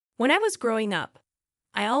When I was growing up,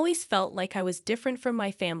 I always felt like I was different from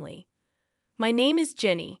my family. My name is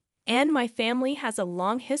Jenny, and my family has a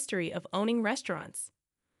long history of owning restaurants.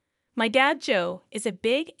 My dad, Joe, is a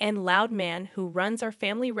big and loud man who runs our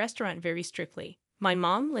family restaurant very strictly. My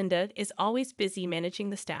mom, Linda, is always busy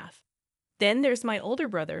managing the staff. Then there's my older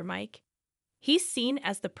brother, Mike. He's seen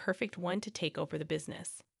as the perfect one to take over the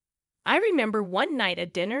business. I remember one night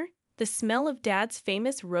at dinner, the smell of Dad's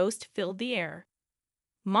famous roast filled the air.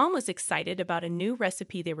 Mom was excited about a new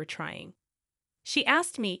recipe they were trying. She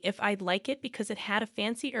asked me if I'd like it because it had a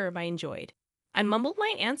fancy herb I enjoyed. I mumbled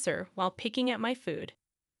my answer while picking at my food.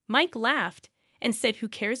 Mike laughed and said, "Who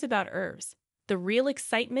cares about herbs? The real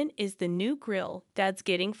excitement is the new grill Dad's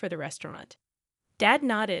getting for the restaurant." Dad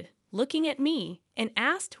nodded, looking at me, and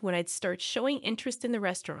asked when I'd start showing interest in the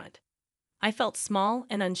restaurant. I felt small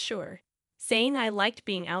and unsure, saying I liked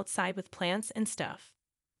being outside with plants and stuff.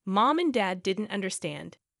 Mom and Dad didn't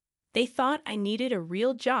understand. They thought I needed a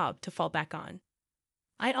real job to fall back on.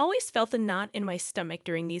 I'd always felt a knot in my stomach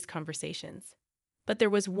during these conversations. But there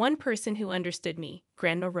was one person who understood me,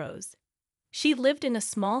 Grandma Rose. She lived in a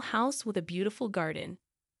small house with a beautiful garden.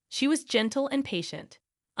 She was gentle and patient,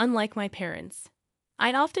 unlike my parents.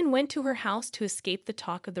 I often went to her house to escape the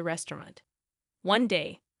talk of the restaurant. One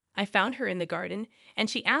day, I found her in the garden, and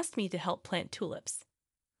she asked me to help plant tulips.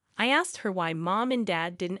 I asked her why Mom and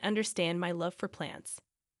Dad didn't understand my love for plants.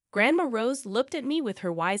 Grandma Rose looked at me with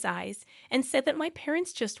her wise eyes and said that my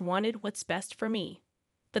parents just wanted what's best for me.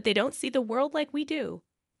 But they don't see the world like we do.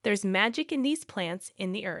 There's magic in these plants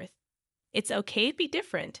in the earth. It's okay to be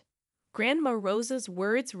different. Grandma Rose's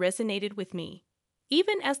words resonated with me.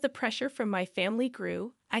 Even as the pressure from my family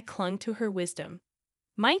grew, I clung to her wisdom.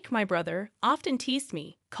 Mike, my brother, often teased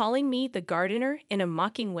me, calling me the gardener in a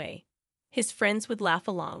mocking way. His friends would laugh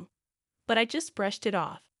along, but I just brushed it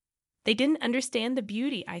off. They didn't understand the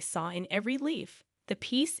beauty I saw in every leaf, the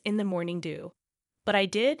peace in the morning dew. But I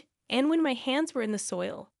did, and when my hands were in the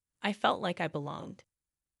soil, I felt like I belonged.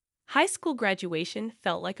 High school graduation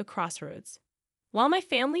felt like a crossroads. While my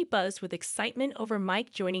family buzzed with excitement over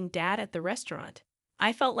Mike joining Dad at the restaurant,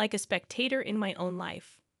 I felt like a spectator in my own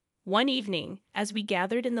life. One evening, as we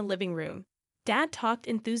gathered in the living room, Dad talked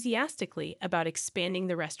enthusiastically about expanding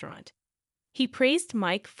the restaurant. He praised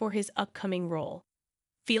Mike for his upcoming role.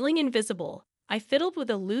 Feeling invisible, I fiddled with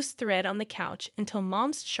a loose thread on the couch until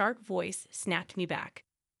Mom's sharp voice snapped me back.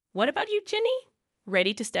 "What about you, Jenny?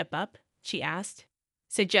 Ready to step up?" she asked,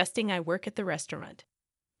 suggesting I work at the restaurant.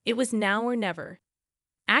 It was now or never.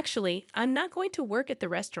 "Actually, I'm not going to work at the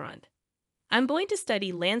restaurant. I'm going to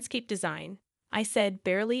study landscape design," I said,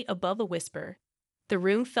 barely above a whisper. The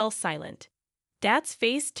room fell silent. Dad's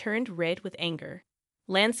face turned red with anger.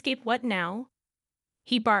 "Landscape what now?"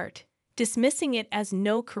 he barked, dismissing it as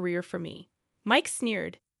no career for me. Mike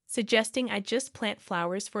sneered, suggesting I just plant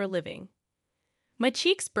flowers for a living. My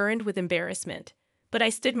cheeks burned with embarrassment, but I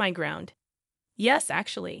stood my ground. "Yes,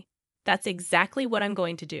 actually, that's exactly what I'm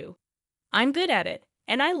going to do. I'm good at it,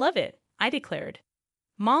 and I love it," I declared.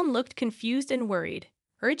 Mom looked confused and worried,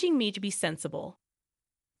 urging me to be sensible.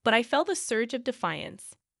 But I felt a surge of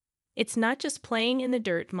defiance. "It's not just playing in the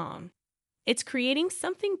dirt, Mom. It's creating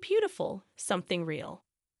something beautiful, something real.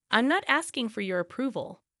 I'm not asking for your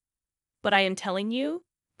approval. But I am telling you,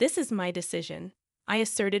 this is my decision," I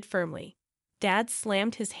asserted firmly. Dad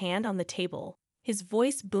slammed his hand on the table, his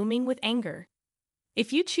voice booming with anger.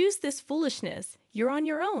 "If you choose this foolishness, you're on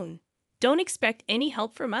your own. Don't expect any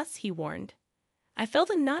help from us," he warned. I felt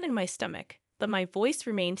a knot in my stomach, but my voice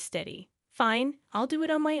remained steady. "Fine, I'll do it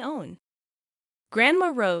on my own." Grandma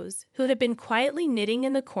Rose, who had been quietly knitting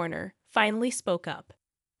in the corner, finally spoke up.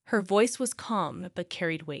 Her voice was calm but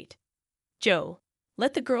carried weight. "Joe,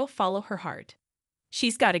 let the girl follow her heart.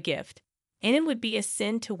 She's got a gift, and it would be a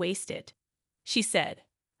sin to waste it," she said,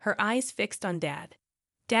 her eyes fixed on Dad.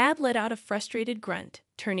 Dad let out a frustrated grunt,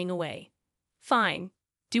 turning away. "Fine,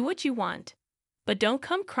 do what you want. But don't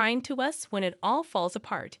come crying to us when it all falls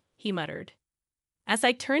apart," he muttered. As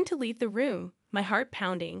I turned to leave the room, my heart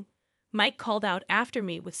pounding, Mike called out after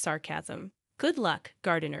me with sarcasm, "Good luck,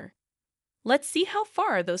 gardener. Let's see how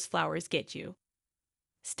far those flowers get you."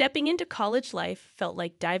 Stepping into college life felt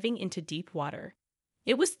like diving into deep water.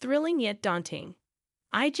 It was thrilling yet daunting.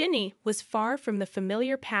 I, Jenny, was far from the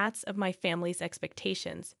familiar paths of my family's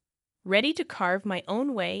expectations, ready to carve my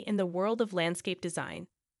own way in the world of landscape design.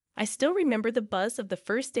 I still remember the buzz of the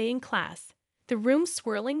first day in class, the room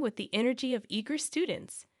swirling with the energy of eager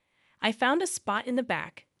students. I found a spot in the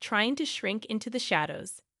back, trying to shrink into the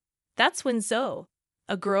shadows. That's when Zoe,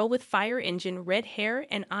 a girl with fire engine red hair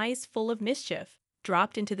and eyes full of mischief,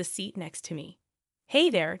 dropped into the seat next to me. "Hey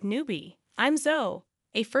there, newbie. I'm Zoe.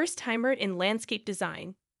 a first-timer in landscape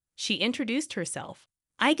design. She introduced herself.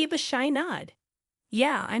 I gave a shy nod.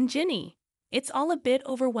 Yeah, I'm Ginny. It's all a bit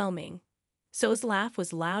overwhelming. So's laugh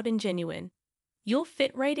was loud and genuine. You'll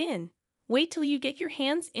fit right in. Wait till you get your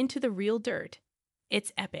hands into the real dirt.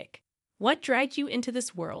 It's epic. What dragged you into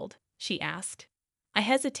this world? She asked. I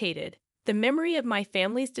hesitated, the memory of my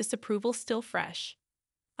family's disapproval still fresh.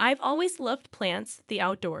 I've always loved plants, the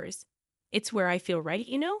outdoors. It's where I feel right,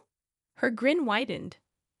 you know? Her grin widened.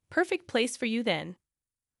 Perfect place for you then.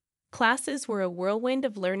 Classes were a whirlwind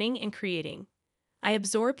of learning and creating. I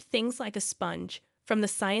absorbed things like a sponge, from the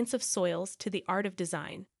science of soils to the art of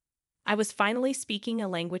design. I was finally speaking a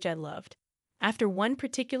language I loved. After one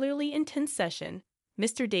particularly intense session,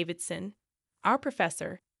 Mr. Davidson, our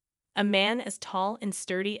professor, a man as tall and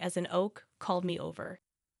sturdy as an oak, called me over.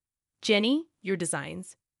 Jenny, your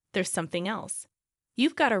designs. There's something else.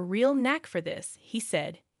 You've got a real knack for this, he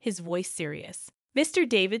said, his voice serious. Mr.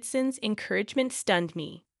 Davidson's encouragement stunned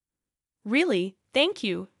me. Really, thank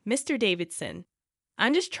you, Mr. Davidson.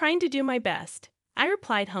 I'm just trying to do my best, I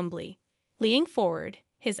replied humbly. Leaning forward,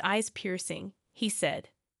 his eyes piercing, he said,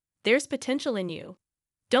 there's potential in you.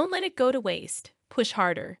 Don't let it go to waste. Push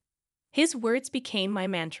harder. His words became my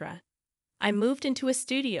mantra. I moved into a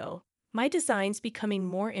studio, my designs becoming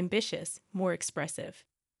more ambitious, more expressive.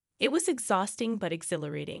 It was exhausting but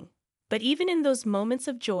exhilarating. But even in those moments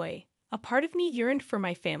of joy, a part of me yearned for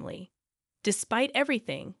my family. Despite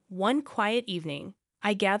everything, one quiet evening,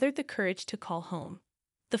 I gathered the courage to call home.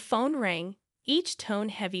 The phone rang, each tone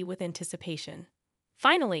heavy with anticipation.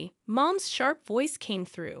 Finally, Mom's sharp voice came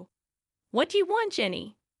through. What do you want,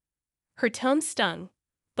 Jenny? Her tone stung,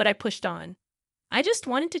 but I pushed on. I just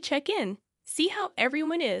wanted to check in, see how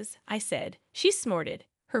everyone is, I said. She snorted,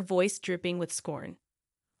 her voice dripping with scorn.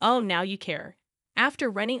 Oh, now you care. After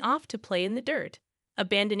running off to play in the dirt,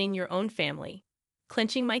 abandoning your own family.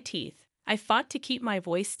 Clenching my teeth, I fought to keep my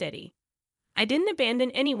voice steady. I didn't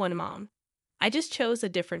abandon anyone, Mom. I just chose a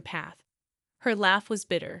different path. Her laugh was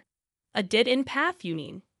bitter. A dead-end path, you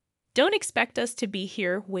mean? Don't expect us to be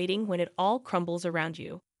here waiting when it all crumbles around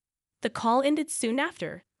you. The call ended soon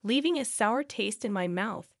after, leaving a sour taste in my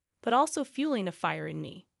mouth, but also fueling a fire in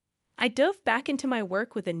me. I dove back into my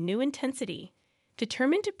work with a new intensity,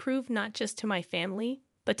 determined to prove not just to my family,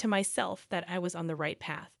 but to myself that I was on the right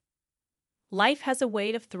path. Life has a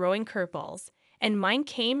way of throwing curveballs, and mine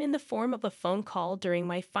came in the form of a phone call during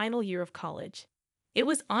my final year of college. It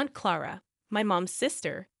was Aunt Clara, my mom's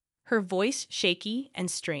sister, her voice shaky and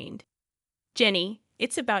strained. Jenny,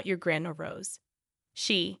 it's about your Grandma Rose.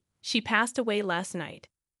 She passed away last night,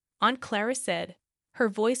 Aunt Clara said, her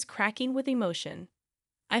voice cracking with emotion.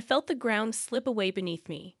 I felt the ground slip away beneath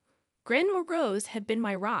me. Grandma Rose had been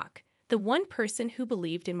my rock, the one person who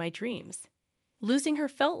believed in my dreams. Losing her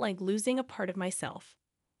felt like losing a part of myself.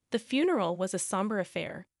 The funeral was a somber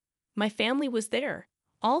affair. My family was there,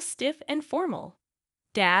 all stiff and formal.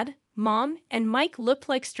 Dad, Mom, and Mike looked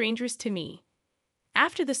like strangers to me.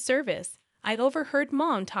 After the service, I overheard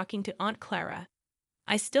Mom talking to Aunt Clara.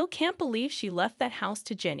 I still can't believe she left that house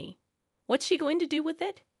to Jenny. What's she going to do with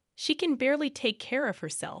it? She can barely take care of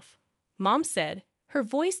herself, Mom said, her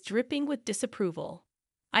voice dripping with disapproval.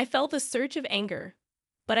 I felt a surge of anger,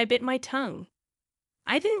 but I bit my tongue.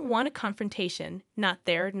 I didn't want a confrontation, not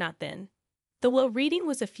there, not then. The will reading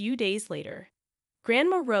was a few days later.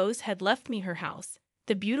 Grandma Rose had left me her house,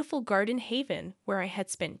 the beautiful garden haven where I had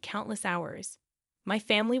spent countless hours. My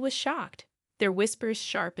family was shocked, their whispers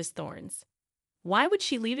sharp as thorns. Why would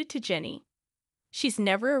she leave it to Jenny? She's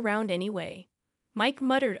never around anyway, Mike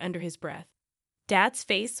muttered under his breath. Dad's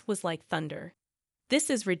face was like thunder. This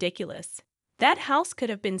is ridiculous. That house could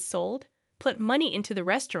have been sold, put money into the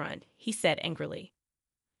restaurant, he said angrily.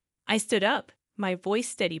 I stood up, my voice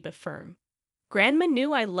steady but firm. Grandma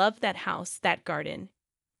knew I loved that house, that garden.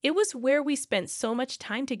 It was where we spent so much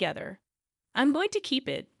time together. I'm going to keep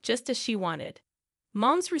it, just as she wanted.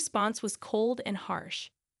 Mom's response was cold and harsh.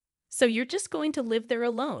 So you're just going to live there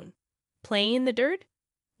alone? Playing in the dirt?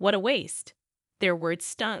 What a waste. Their words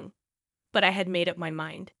stung. But I had made up my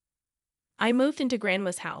mind. I moved into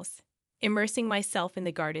Grandma's house, immersing myself in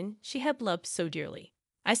the garden she had loved so dearly.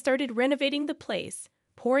 I started renovating the place,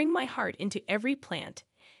 pouring my heart into every plant,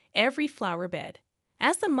 every flower bed.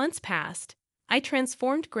 As the months passed, I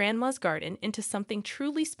transformed Grandma's garden into something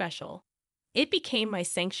truly special. It became my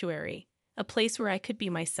sanctuary, a place where I could be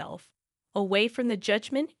myself, away from the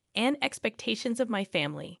judgment and expectations of my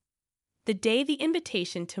family. The day the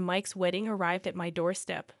invitation to Mike's wedding arrived at my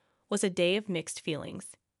doorstep was a day of mixed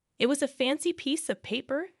feelings. It was a fancy piece of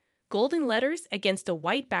paper, golden letters against a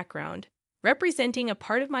white background, representing a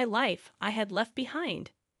part of my life I had left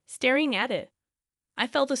behind. Staring at it, I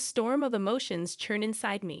felt a storm of emotions churn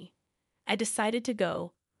inside me. I decided to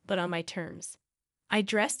go, but on my terms. I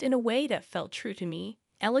dressed in a way that felt true to me,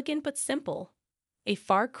 elegant but simple, a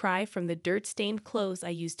far cry from the dirt-stained clothes I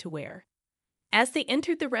used to wear. As they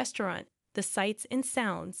entered the restaurant, the sights and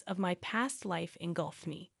sounds of my past life engulfed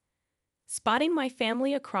me. Spotting my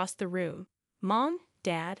family across the room, Mom,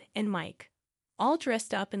 Dad, and Mike, all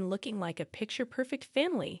dressed up and looking like a picture-perfect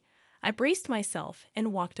family, I braced myself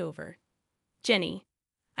and walked over. "Jenny,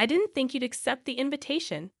 I didn't think you'd accept the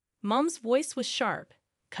invitation." Mom's voice was sharp,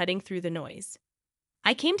 cutting through the noise.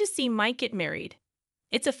 "I came to see Mike get married.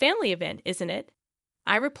 It's a family event, isn't it?"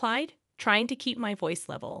 I replied, trying to keep my voice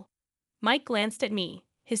level. Mike glanced at me,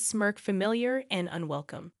 his smirk familiar and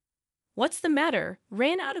unwelcome. "What's the matter?"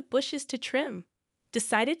 Ran out of bushes to trim.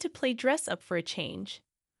 Decided to play dress up for a change.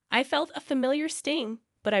 I felt a familiar sting,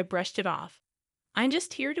 but I brushed it off. "I'm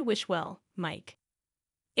just here to wish well, Mike."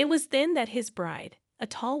 It was then that his bride, a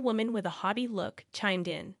tall woman with a haughty look, chimed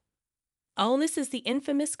in. "Oh, this is the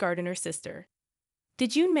infamous gardener sister.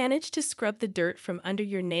 Did you manage to scrub the dirt from under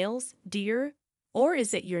your nails, dear, or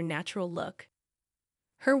is it your natural look?"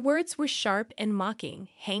 Her words were sharp and mocking,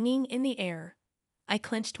 hanging in the air. I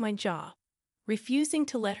clenched my jaw, refusing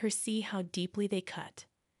to let her see how deeply they cut.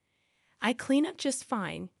 "I clean up just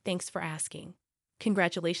fine, thanks for asking.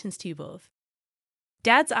 Congratulations to you both."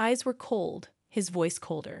 Dad's eyes were cold, his voice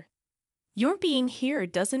colder. "Your being here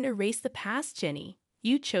doesn't erase the past, Jenny.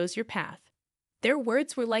 You chose your path." Their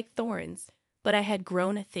words were like thorns, but I had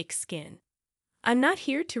grown a thick skin. "I'm not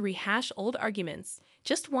here to rehash old arguments,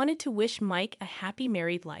 just wanted to wish Mike a happy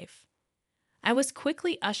married life." I was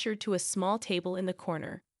quickly ushered to a small table in the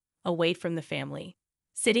corner, away from the family.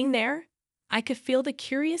 Sitting there, I could feel the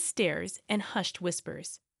curious stares and hushed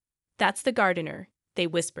whispers. "That's the gardener," they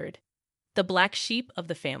whispered, "the black sheep of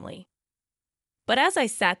the family." But as I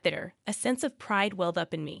sat there, a sense of pride welled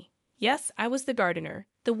up in me. Yes, I was the gardener,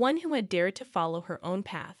 the one who had dared to follow her own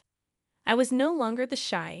path. I was no longer the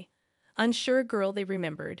shy, unsure girl they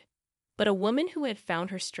remembered, but a woman who had found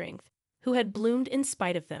her strength, who had bloomed in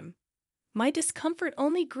spite of them. My discomfort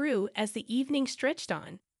only grew as the evening stretched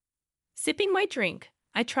on. Sipping my drink,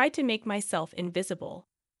 I tried to make myself invisible.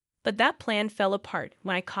 But that plan fell apart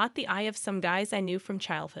when I caught the eye of some guys I knew from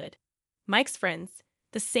childhood. Mike's friends,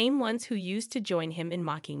 the same ones who used to join him in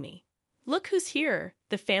mocking me. "Look who's here,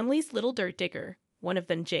 the family's little dirt digger," one of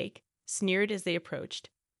them, Jake, sneered as they approached.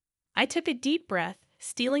 I took a deep breath,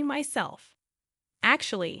 steeling myself.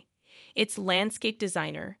 "Actually, it's landscape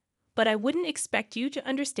designer, but I wouldn't expect you to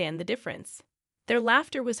understand the difference." Their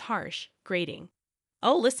laughter was harsh, grating.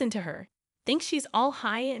 "Oh, listen to her. Thinks she's all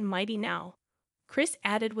high and mighty now," Chris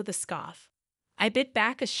added with a scoff. I bit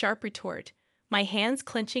back a sharp retort, my hands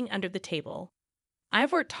clenching under the table.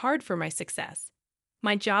 "I've worked hard for my success.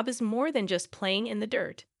 My job is more than just playing in the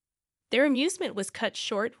dirt." Their amusement was cut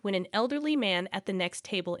short when an elderly man at the next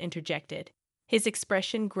table interjected, his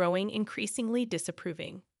expression growing increasingly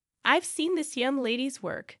disapproving. "I've seen this young lady's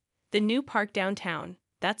work. The new park downtown,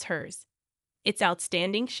 that's hers. It's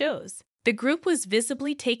outstanding, shows." The group was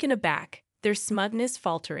visibly taken aback, their smugness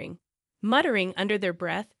faltering. Muttering under their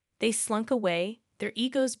breath, they slunk away, their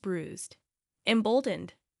egos bruised.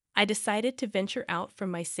 Emboldened, I decided to venture out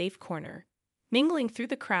from my safe corner, mingling through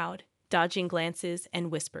the crowd, dodging glances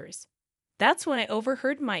and whispers. That's when I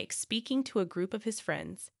overheard Mike speaking to a group of his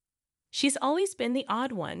friends. "She's always been the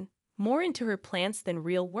odd one, more into her plants than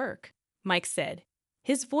real work," Mike said,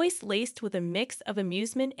 his voice laced with a mix of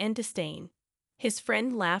amusement and disdain. His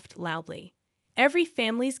friend laughed loudly. "Every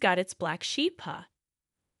family's got its black sheep, huh?"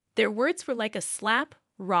 Their words were like a slap,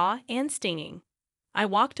 raw and stinging. I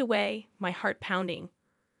walked away, my heart pounding,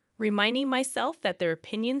 reminding myself that their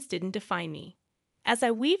opinions didn't define me. As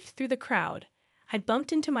I weaved through the crowd, I'd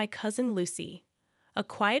bumped into my cousin Lucy, a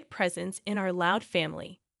quiet presence in our loud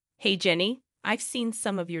family. "Hey, Jenny, I've seen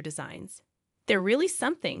some of your designs. They're really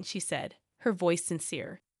something," she said, her voice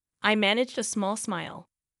sincere. I managed a small smile.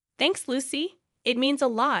 "Thanks, Lucy. It means a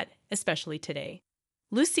lot, especially today."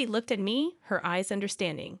 Lucy looked at me, her eyes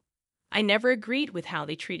understanding. "I never agreed with how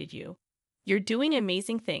they treated you. You're doing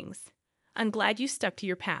amazing things. I'm glad you stuck to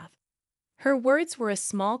your path." Her words were a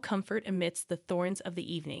small comfort amidst the thorns of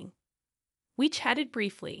the evening. We chatted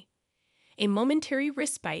briefly, a momentary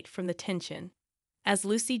respite from the tension. As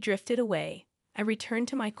Lucy drifted away, I returned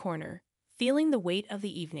to my corner, feeling the weight of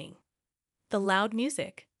the evening. The loud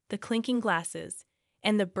music, the clinking glasses,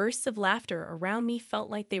 and the bursts of laughter around me felt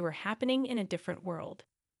like they were happening in a different world.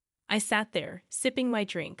 I sat there, sipping my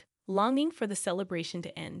drink, longing for the celebration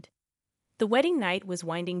to end. The wedding night was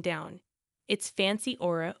winding down, its fancy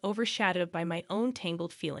aura overshadowed by my own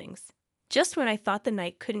tangled feelings. Just when I thought the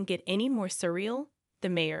night couldn't get any more surreal, the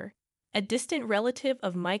mayor, a distant relative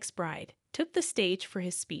of Mike's bride, took the stage for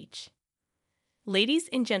his speech. "Ladies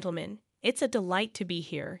and gentlemen, it's a delight to be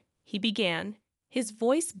here," he began, his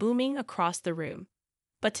voice booming across the room.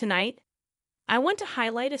 "But tonight, I want to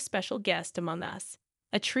highlight a special guest among us,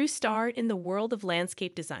 a true star in the world of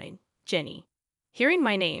landscape design, Jenny." Hearing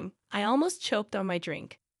my name, I almost choked on my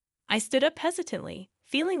drink. I stood up hesitantly,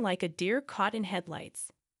 feeling like a deer caught in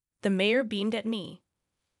headlights. The mayor beamed at me.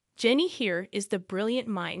 "Jenny here is the brilliant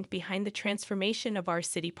mind behind the transformation of our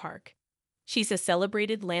city park. She's a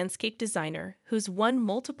celebrated landscape designer who's won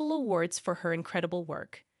multiple awards for her incredible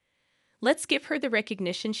work. Let's give her the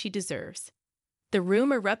recognition she deserves." The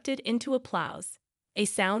room erupted into applause, a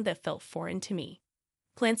sound that felt foreign to me.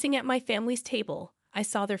 Glancing at my family's table, I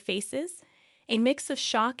saw their faces, a mix of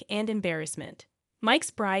shock and embarrassment.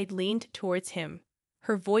 Mike's bride leaned towards him,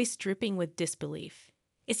 her voice dripping with disbelief.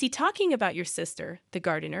 "Is he talking about your sister, the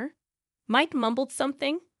gardener?" Mike mumbled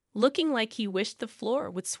something, looking like he wished the floor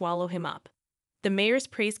would swallow him up. The mayor's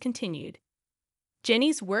praise continued.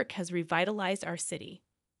 "Jenny's work has revitalized our city.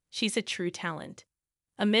 She's a true talent."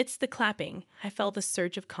 Amidst the clapping, I felt a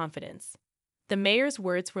surge of confidence. The mayor's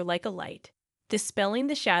words were like a light, dispelling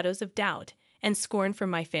the shadows of doubt and scorn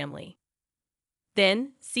from my family.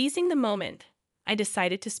 Then, seizing the moment, I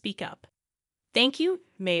decided to speak up. "Thank you,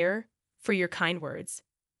 Mayor, for your kind words.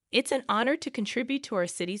 It's an honor to contribute to our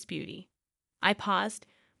city's beauty." I paused,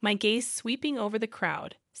 my gaze sweeping over the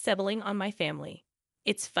crowd, settling on my family.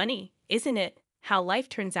 "It's funny, isn't it, how life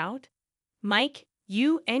turns out? Mike,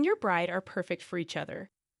 you and your bride are perfect for each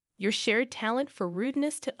other. Your shared talent for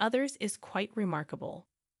rudeness to others is quite remarkable."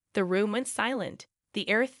 The room went silent, the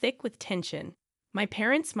air thick with tension. My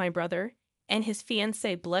parents, my brother, and his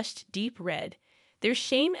fiancée blushed deep red, their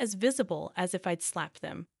shame as visible as if I'd slapped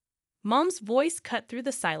them. Mom's voice cut through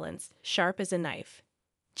the silence, sharp as a knife.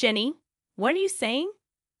 "Jenny, what are you saying?"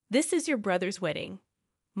 "This is your brother's wedding,"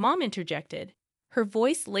 Mom interjected, her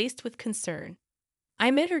voice laced with concern.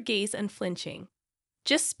 I met her gaze unflinching.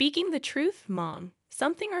 "Just speaking the truth, Mom,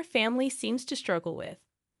 something our family seems to struggle with."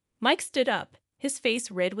 Mike stood up, his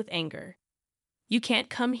face red with anger. "You can't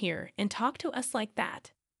come here and talk to us like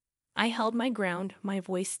that." I held my ground, my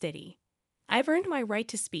voice steady. "I've earned my right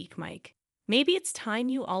to speak, Mike. Maybe it's time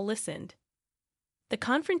you all listened." The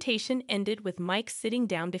confrontation ended with Mike sitting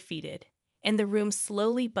down defeated, and the room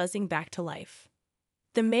slowly buzzing back to life.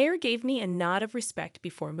 The mayor gave me a nod of respect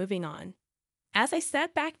before moving on. As I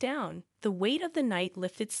sat back down, the weight of the night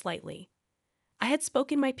lifted slightly. I had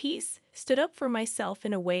spoken my piece, stood up for myself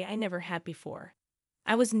in a way I never had before.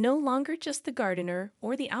 I was no longer just the gardener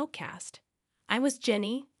or the outcast. I was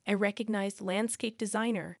Jenny, a recognized landscape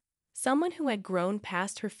designer, someone who had grown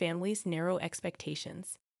past her family's narrow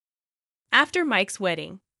expectations. After Mike's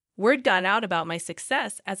wedding, word got out about my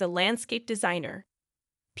success as a landscape designer.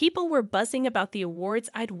 People were buzzing about the awards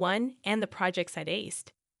I'd won and the projects I'd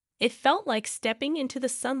aced. It felt like stepping into the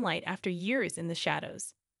sunlight after years in the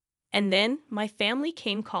shadows. And then my family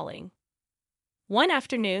came calling. One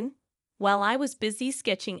afternoon, while I was busy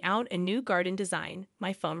sketching out a new garden design,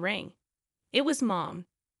 my phone rang. It was Mom.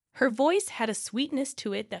 Her voice had a sweetness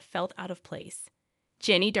to it that felt out of place.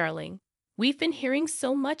 "Jenny, darling, we've been hearing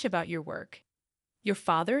so much about your work. Your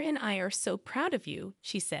father and I are so proud of you,"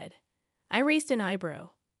 she said. I raised an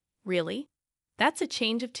eyebrow. "Really? That's a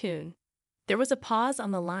change of tune." There was a pause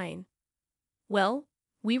on the line. "Well,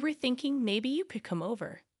 we were thinking maybe you could come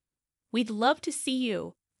over. We'd love to see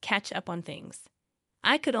you, catch up on things."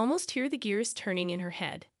 I could almost hear the gears turning in her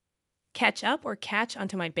head. "Catch up or catch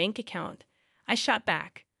onto my bank account?" I shot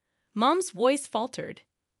back. Mom's voice faltered.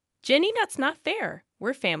 "Jenny, that's not fair.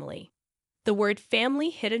 We're family." The word family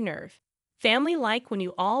hit a nerve. Family like when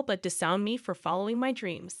you all but disown me for following my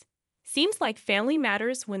dreams. Seems like family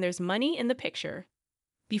matters when there's money in the picture.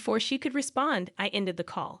 Before she could respond, I ended the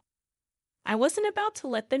call. I wasn't about to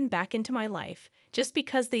let them back into my life just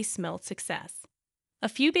because they smelled success. A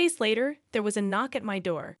few days later, there was a knock at my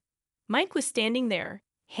door. Mike was standing there,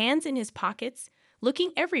 hands in his pockets,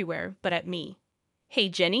 looking everywhere but at me. "Hey,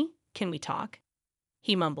 Jenny, can we talk?"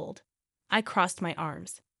 he mumbled. I crossed my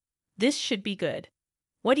arms. This should be good.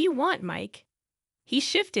 "What do you want, Mike?" He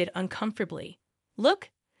shifted uncomfortably. "Look,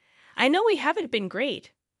 I know we haven't been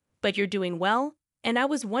great, but you're doing well, and I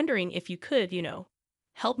was wondering if you could,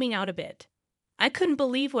 help me out a bit." I couldn't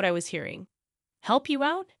believe what I was hearing. Help you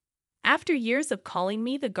out? After years of calling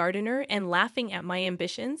me the gardener and laughing at my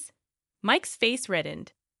ambitions? Mike's face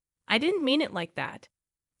reddened. "I didn't mean it like that.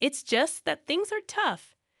 It's just that things are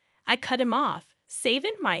tough." I cut him off. "Save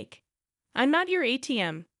it, Mike. I'm not your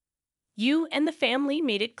ATM. You and the family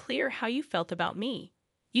made it clear how you felt about me.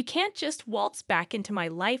 You can't just waltz back into my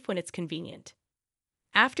life when it's convenient."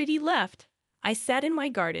 After he left, I sat in my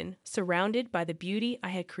garden, surrounded by the beauty I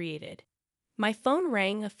had created. My phone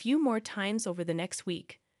rang a few more times over the next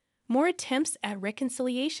week, more attempts at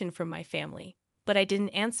reconciliation from my family, but I didn't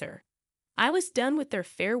answer. I was done with their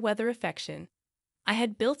fair weather affection. I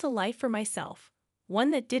had built a life for myself,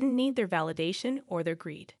 one that didn't need their validation or their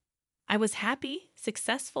greed. I was happy,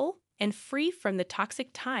 successful, and free from the toxic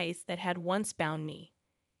ties that had once bound me.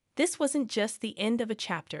 This wasn't just the end of a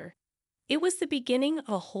chapter. It was the beginning of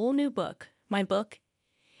a whole new book, my book,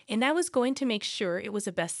 and I was going to make sure it was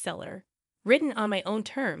a bestseller, written on my own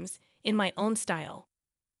terms, in my own style.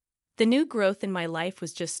 The new growth in my life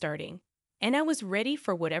was just starting, and I was ready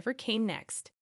for whatever came next.